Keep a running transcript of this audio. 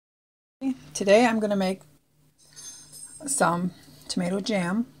Today I'm going to make some tomato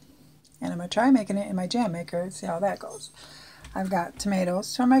jam, and I'm going to try making it in my jam maker and see how that goes. I've got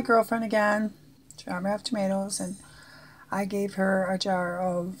tomatoes from my girlfriend again, jar of tomatoes, and I gave her a jar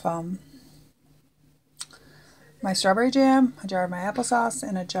of my strawberry jam, a jar of my applesauce,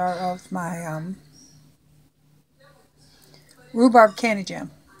 and a jar of my rhubarb candy jam.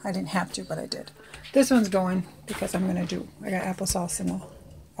 I didn't have to, but I did. This one's going because I got applesauce and the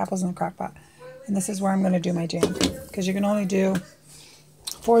apples in the crock pot. And this is where I'm going to do my jam, because you can only do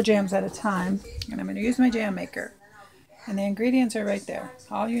 4 jams at a time. And I'm going to use my jam maker. And the ingredients are right there.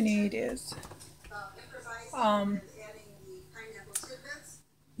 All you need is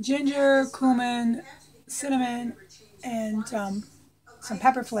ginger, cumin, cinnamon, and some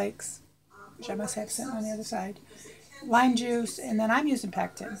pepper flakes, which I must have sitting on the other side, lime juice, and then I'm using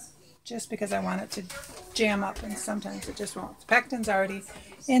pectin just because I want it to jam up, and sometimes it just won't. Pectin's already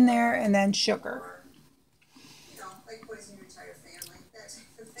in there, and then sugar.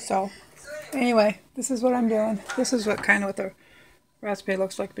 So anyway, this is what I'm doing. This is what the recipe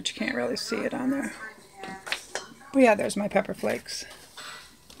looks like, but you can't really see it on there. But yeah, there's my pepper flakes.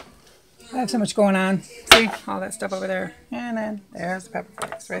 I have so much going on. See? All that stuff over there. And then there's the pepper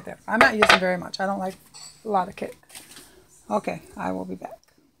flakes right there. I'm not using very much. I don't like a lot of kick. Okay, I will be back.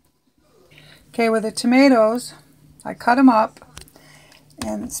 Okay, with the tomatoes, I cut them up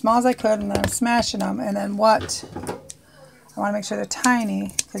and as small as I could, and then I'm smashing them. And then I want to make sure they're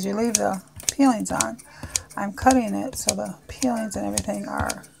tiny, because you leave the peelings on. I'm cutting it so the peelings and everything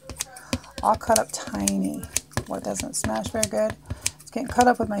are all cut up tiny. What doesn't smash very good, it's getting cut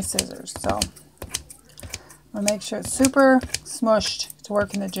up with my scissors. So I'm going to make sure it's super smushed to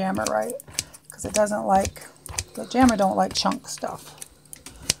work in the jammer right, because the jammer don't like chunk stuff.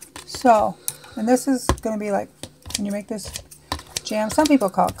 So, and this is going to be like, when you make this jam, some people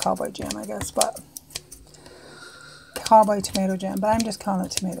call it cowboy jam, I guess, but cowboy tomato jam, but I'm just calling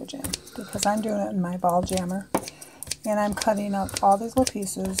it tomato jam because I'm doing it in my ball jammer, and I'm cutting up all these little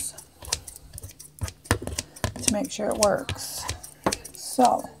pieces to make sure it works.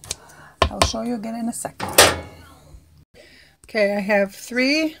 So, I'll show you again in a second. Okay, I have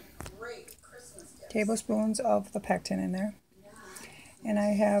 3 tablespoons of the pectin in there, and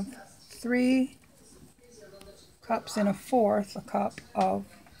I have 3 cups and 1/4 a cup of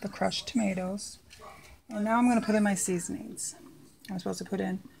the crushed tomatoes. And now I'm going to put in my seasonings. I'm supposed to put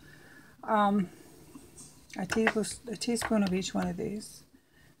in a teaspoon of each one of these,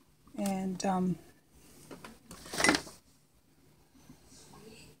 and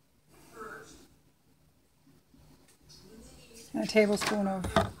a tablespoon of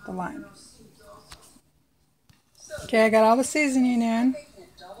the lime. Okay, I got all the seasoning in,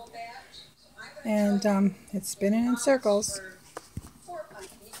 and it's spinning in circles.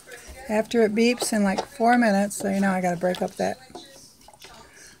 After it beeps in like 4 minutes, so you know I got to break up that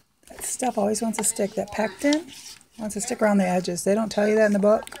stuff. Always wants to stick. That pectin wants to stick around the edges. They don't tell you that in the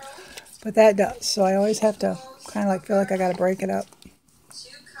book, but that does. So I always have to kind of like feel like I got to break it up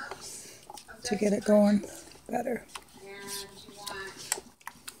to get it going better.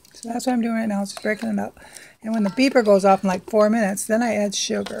 So that's what I'm doing right now, just breaking it up. And when the beeper goes off in like 4 minutes, then I add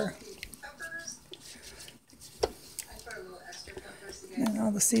sugar. And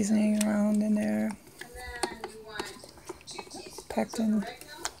all the seasoning around in there. Pectin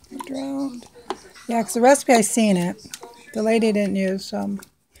around. Yeah, because the recipe I seen it, the lady didn't use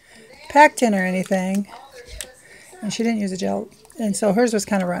pectin or anything, and she didn't use a gel, and so hers was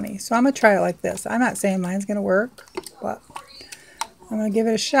kind of runny. So I'm going to try it like this. I'm not saying mine's going to work, but I'm going to give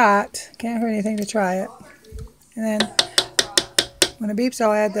it a shot. Can't hurt anything to try it. And then when it beeps,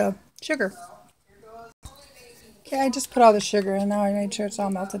 I'll add the sugar. Okay, I just put all the sugar in now. I made sure it's all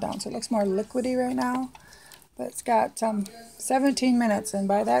melted down, so it looks more liquidy right now. But it's got 17 minutes, and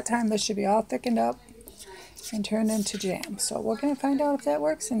by that time this should be all thickened up and turned into jam. So we're going to find out if that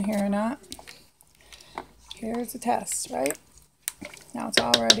works in here or not. Here's the test, right? Now it's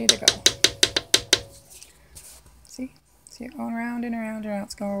all ready to go. See it going around and around and around.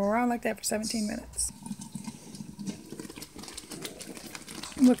 It's going around like that for 17 minutes.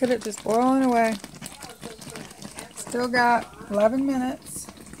 Look at it just boiling away. Still got 11 minutes.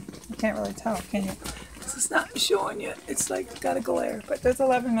 You can't really tell, can you? It's not showing yet. It's like got a glare, but there's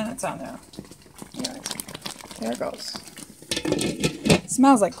 11 minutes on there. All right, there it goes. It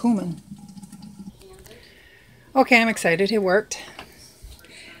smells like cumin. Okay, I'm excited. It worked.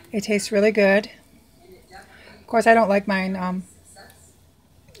 It tastes really good. Of course, I don't like mine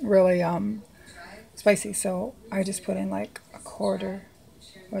really spicy, so I just put in like 1/4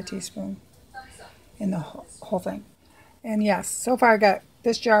 of a teaspoon in the whole thing. And yes, so far I got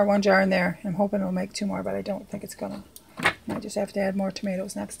this jar, one jar in there. I'm hoping it'll make 2 more, but I don't think it's gonna. I just have to add more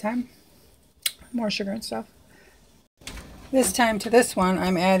tomatoes next time. More sugar and stuff. This time to this one,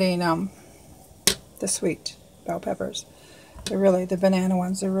 I'm adding the sweet bell peppers. They're really, the banana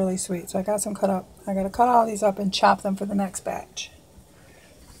ones, they're really sweet. So I got some cut up. I got to cut all these up and chop them for the next batch.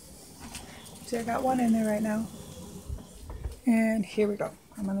 See, I got one in there right now. And here we go.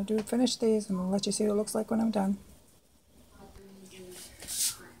 I'm going to finish these and I'll let you see what it looks like when I'm done.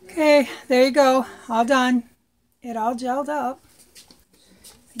 Okay, there you go. All done. It all gelled up.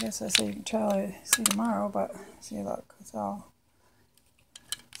 I guess I say you can try to see tomorrow, but see, look, it's like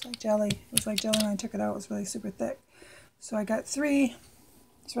jelly. It was like jelly when I took it out. It was really super thick. So I got 3.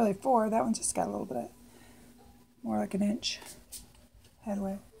 It's really 4. That one just got a little bit more like an inch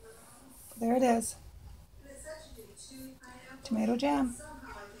headway. But there it is. Tomato jam.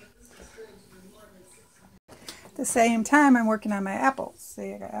 At the same time, I'm working on my apples.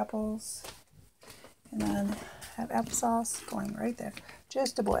 See, I got apples. And then I have applesauce going right there.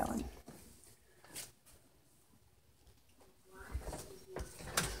 Just a boiling.